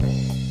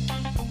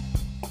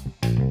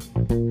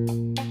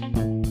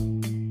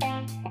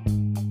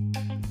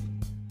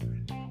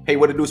Hey,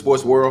 what to do,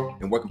 sports world,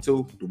 and welcome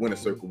to the Winner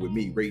Circle with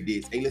me, Ray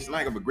Diggs. Hey, listen,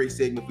 I have a great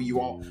segment for you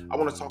all. I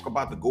want to talk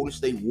about the Golden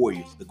State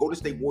Warriors. The Golden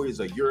State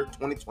Warriors are your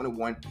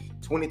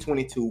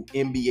 2021-2022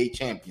 NBA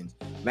champions.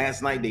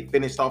 Last night, they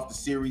finished off the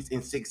series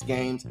in 6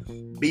 games,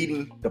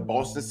 beating the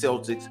Boston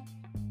Celtics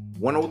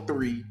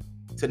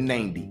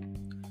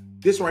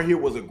 103-90. This right here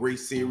was a great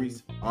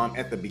series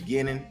at the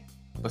beginning,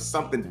 but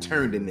something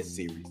turned in this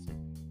series.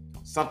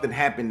 Something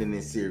happened in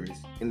this series,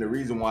 and the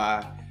reason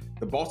why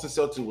the Boston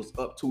Celtics was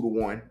up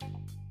 2-1.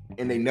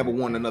 And they never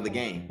won another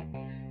game.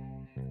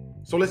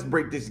 So let's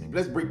break this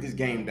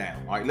game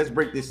down. All right, let's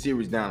break this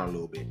series down a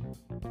little bit.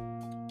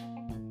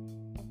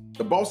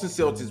 The Boston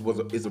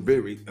Celtics is a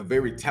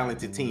very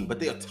talented team, but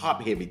they're a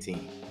top-heavy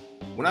team.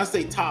 When I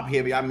say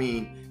top-heavy, I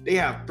mean they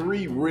have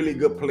 3 really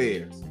good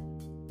players.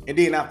 And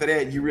then after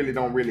that, you really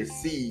don't really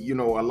see, a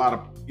lot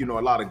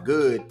of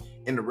good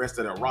in the rest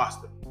of their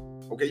roster.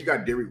 Okay, you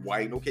got Derrick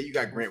White. Okay, you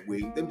got Grant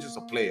Williams. Them just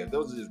a player.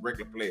 Those are just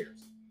regular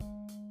players.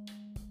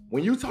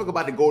 When you talk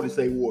about the Golden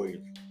State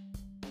Warriors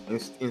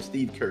and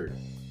Steve Kerr,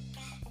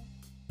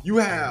 you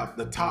have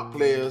the top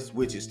players,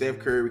 which is Steph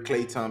Curry,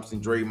 Klay Thompson,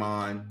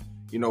 Draymond,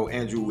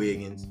 Andrew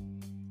Wiggins.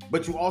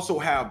 But you also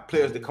have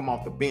players that come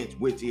off the bench,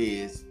 which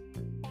is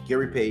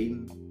Gary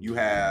Payton. You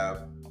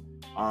have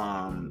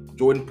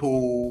Jordan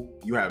Poole.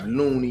 You have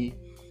Looney.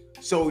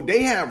 So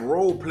they have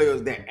role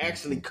players that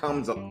actually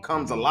comes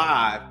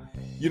alive,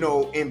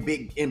 in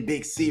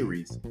big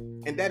series.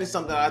 And that is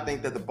something I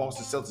think that the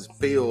Boston Celtics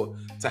fail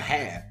to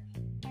have.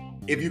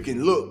 If you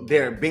can look,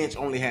 their bench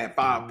only had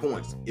 5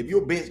 points. If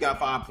your bench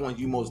got 5 points,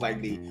 you most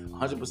likely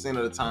 100%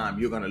 of the time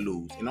you're gonna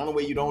lose. And the only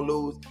way you don't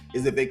lose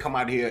is if they come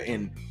out here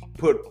and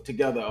put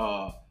together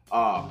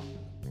a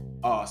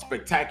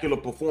spectacular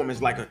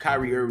performance like a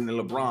Kyrie Irving and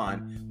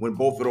LeBron when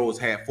both of those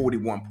had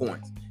 41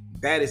 points.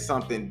 That is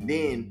something.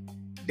 Then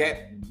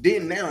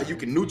now you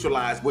can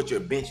neutralize what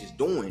your bench is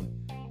doing,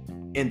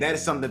 and that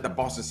is something that the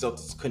Boston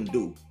Celtics couldn't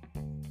do.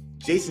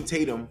 Jason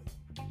Tatum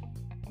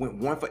went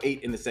 1 for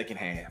 8 in the second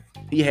half.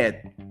 He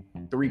had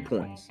 3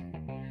 points.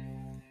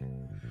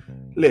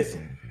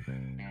 Listen,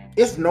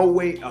 it's no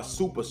way a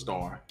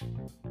superstar,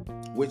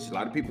 which a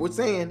lot of people are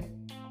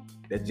saying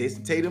that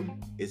Jason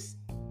Tatum is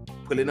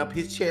pulling up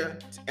his chair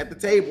at the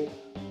table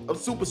of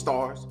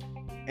superstars.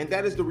 And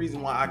that is the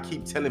reason why I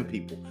keep telling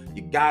people,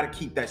 you gotta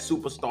keep that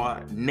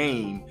superstar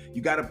name.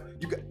 You gotta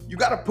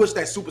push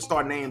that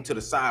superstar name to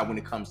the side when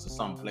it comes to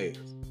some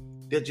players.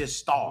 They're just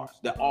stars.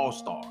 They're all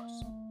stars.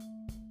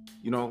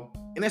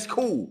 And that's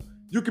cool.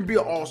 You can be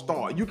an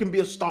all-star. You can be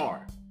a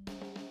star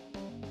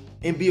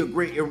and be a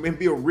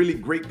really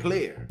great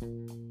player.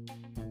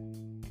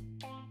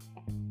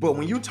 But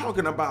when you're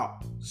talking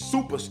about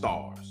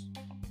superstars,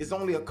 it's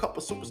only a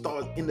couple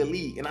superstars in the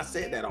league, and I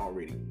said that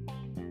already.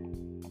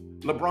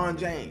 LeBron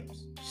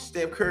James,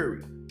 Steph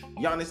Curry,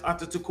 Giannis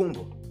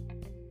Antetokounmpo,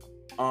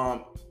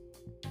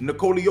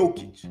 Nikola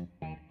Jokic,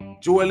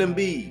 Joel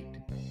Embiid.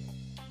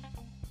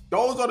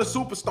 Those are the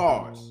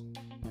superstars.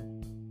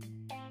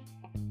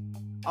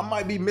 I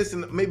might be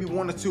missing maybe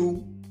 1 or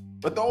 2,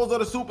 but those are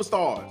the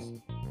superstars.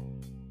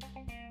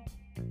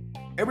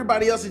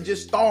 Everybody else is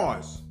just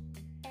stars.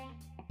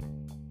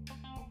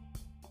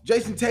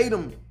 Jason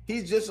Tatum,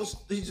 he's an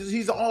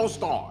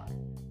all-star.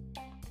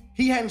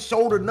 He hadn't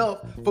showed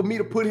enough for me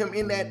to put him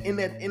in that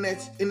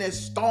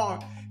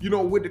star,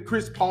 with the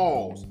Chris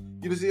Pauls.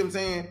 You see what I'm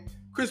saying?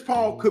 Chris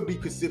Paul could be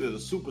considered a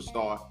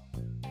superstar,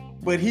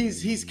 but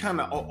he's kind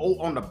of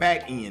on the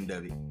back end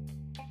of it.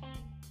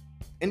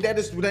 And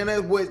that's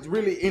what's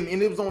really, and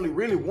it was only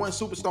really one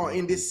superstar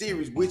in this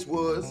series, which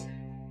was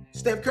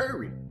Steph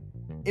Curry.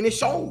 And it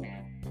showed.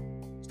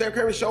 Steph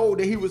Curry showed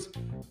that he was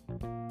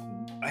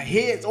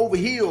heads over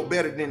heels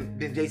better than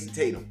Jason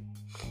Tatum.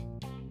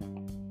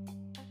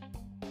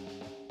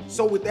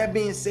 So with that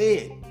being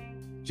said,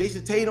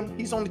 Jason Tatum,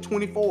 he's only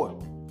 24,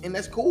 and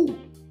that's cool.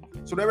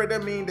 So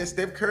that means that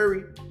Steph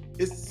Curry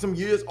is some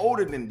years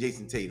older than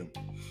Jason Tatum.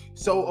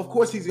 So of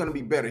course he's going to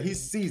be better.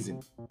 He's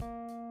seasoned.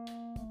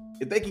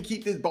 If they can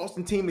keep this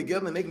Boston team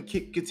together and they can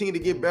continue to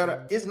get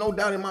better, it's no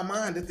doubt in my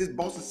mind that this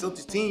Boston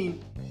Celtics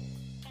team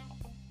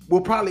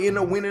will probably end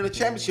up winning a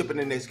championship in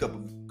the next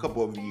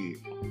couple of years.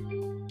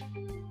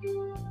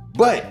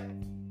 But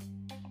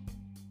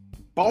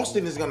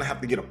Boston is going to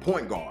have to get a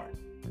point guard,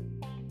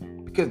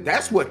 because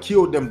that's what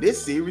killed them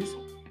this series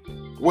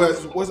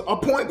was a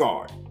point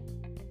guard.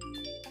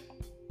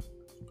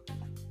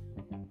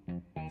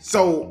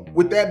 So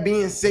with that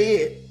being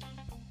said,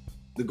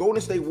 the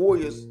Golden State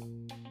Warriors,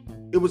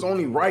 it was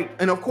only right.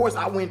 And of course,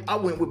 I went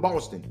with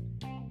Boston.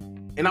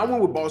 And I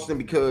went with Boston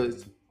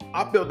because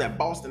I felt that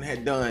Boston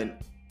had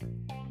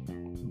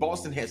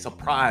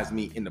surprised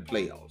me in the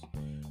playoffs.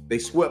 They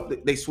swept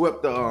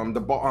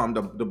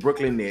the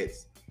Brooklyn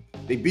Nets.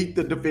 They beat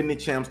the defending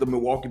champs, the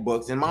Milwaukee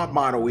Bucks. And my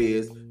motto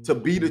is, to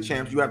be the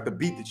champs, you have to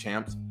beat the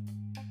champs.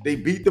 They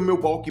beat the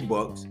Milwaukee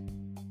Bucks.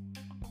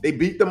 They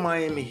beat the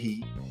Miami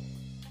Heat.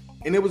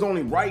 And it was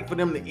only right for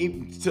them to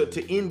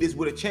end this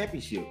with a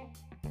championship.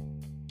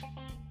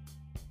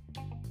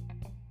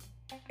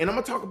 And I'm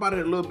going to talk about it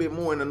a little bit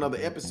more in another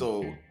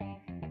episode.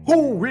 Who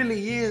Who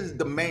really is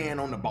the man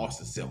on the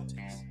Boston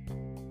Celtics?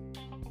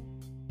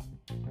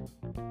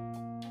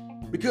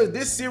 Because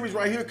this series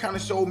right here kind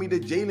of showed me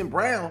that Jaylen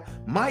Brown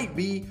might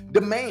be the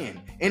man.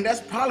 And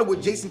that's probably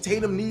what Jason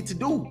Tatum needs to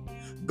do.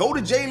 Go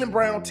to Jaylen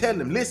Brown, tell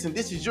him, listen,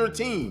 this is your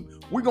team.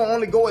 We're going to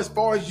only go as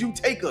far as you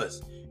take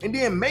us. And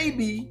then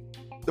maybe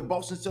the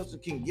Boston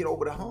Celtics can get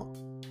over the hump.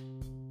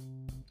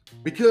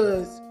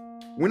 Because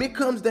when it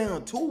comes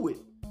down to it,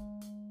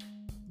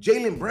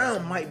 Jaylen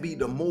Brown might be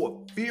the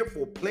more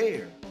fearful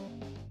player,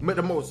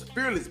 the most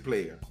fearless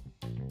player.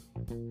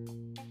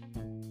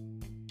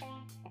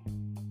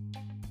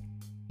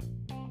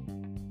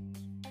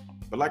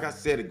 But like I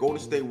said, the Golden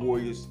State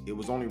Warriors, it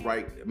was only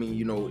right. I mean,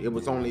 it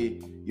was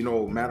only,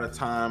 a matter of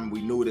time.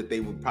 We knew that they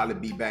would probably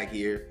be back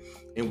here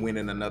and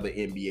winning another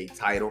NBA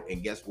title.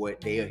 And guess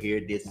what? They are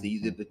here this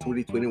season, the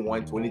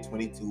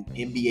 2021-2022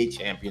 NBA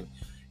champion.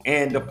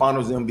 And the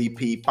Finals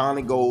MVP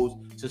finally goes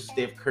to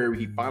Steph Curry.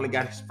 He finally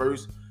got his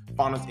first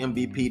Finals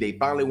MVP. They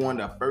finally won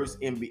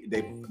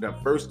the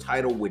first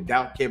title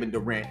without Kevin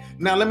Durant.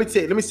 Now, let me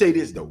say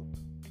this, though.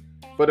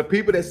 For the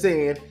people that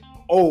saying,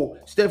 oh,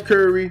 Steph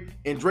Curry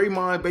and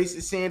Draymond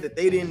basically saying that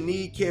they didn't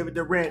need Kevin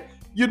Durant.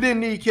 You didn't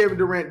need Kevin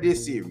Durant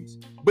this series,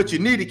 but you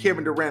needed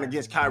Kevin Durant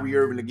against Kyrie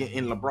Irving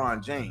and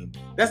LeBron James.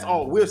 That's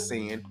all we're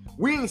saying.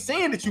 We ain't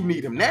saying that you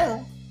need him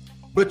now,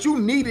 but you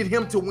needed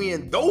him to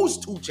win those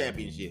two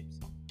championships.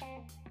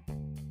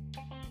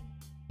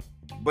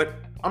 But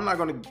I'm not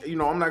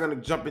gonna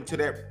jump into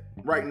that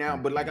right now.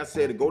 But like I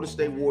said, the Golden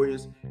State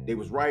Warriors, they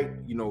was right.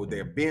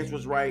 Their bench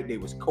was right. They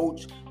was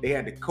coached. They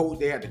had the coach.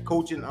 They had the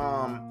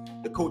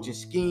coaching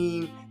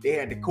scheme. They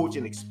had the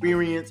coaching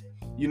experience.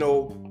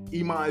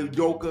 Ime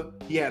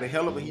Udoka, he did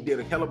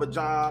a hell of a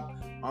job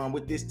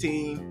with this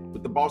team,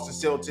 with the Boston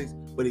Celtics.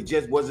 But it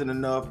just wasn't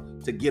enough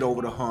to get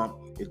over the hump.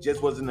 It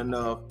just wasn't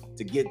enough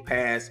to get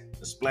past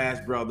the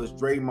Splash Brothers,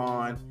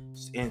 Draymond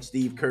and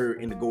Steve Kerr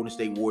and the Golden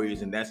State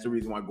Warriors, and that's the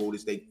reason why Golden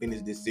State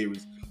finished this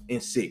series in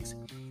 6.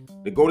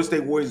 The Golden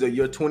State Warriors are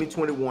your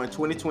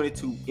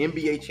 2021-2022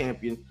 NBA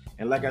champion,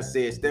 and like I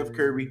said, Steph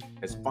Curry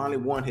has finally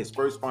won his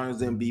first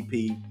Finals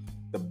MVP.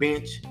 The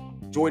bench,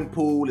 Jordan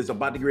Poole is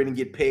about to get ready and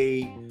get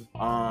paid.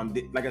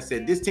 Like I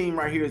said, this team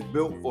right here is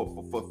built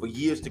for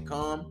years to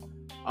come,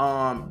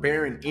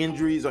 bearing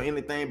injuries or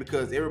anything,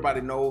 because everybody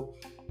know,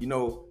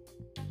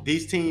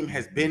 this team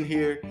has been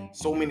here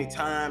so many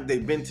times.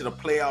 They've been to the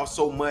playoffs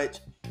so much.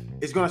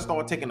 It's going to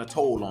start taking a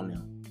toll on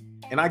them.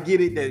 And I get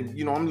it that,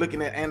 I'm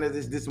looking at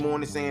analysts this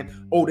morning saying,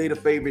 oh, they the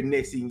favorite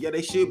next season. Yeah,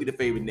 they should be the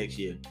favorite next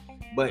year.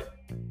 But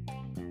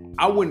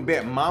I wouldn't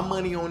bet my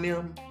money on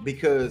them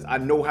because I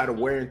know how the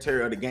wear and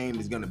tear of the game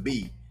is going to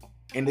be.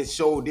 And it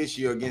showed this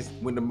year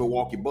when the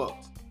Milwaukee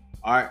Bucks.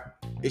 All right.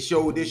 It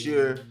showed this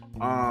year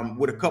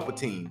with a couple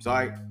teams. All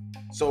right.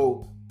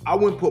 So I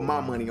wouldn't put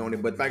my money on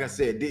it, but like I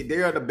said,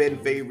 they are the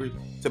betting favorites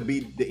to be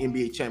the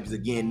NBA champions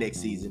again next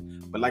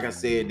season. But like I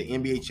said, the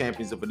NBA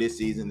champions for this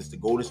season is the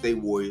Golden State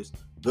Warriors.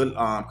 Good,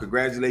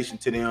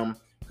 congratulations to them.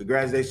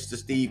 Congratulations to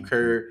Steve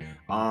Kerr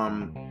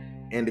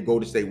and the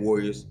Golden State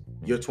Warriors,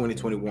 your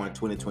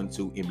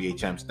 2021-2022 NBA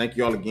champions. Thank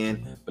you all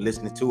again for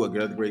listening to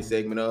another great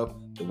segment of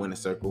The Winner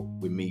Circle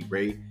with me,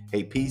 Ray.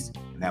 Hey, peace,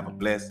 and have a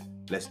blessed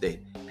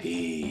day.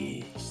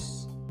 Peace.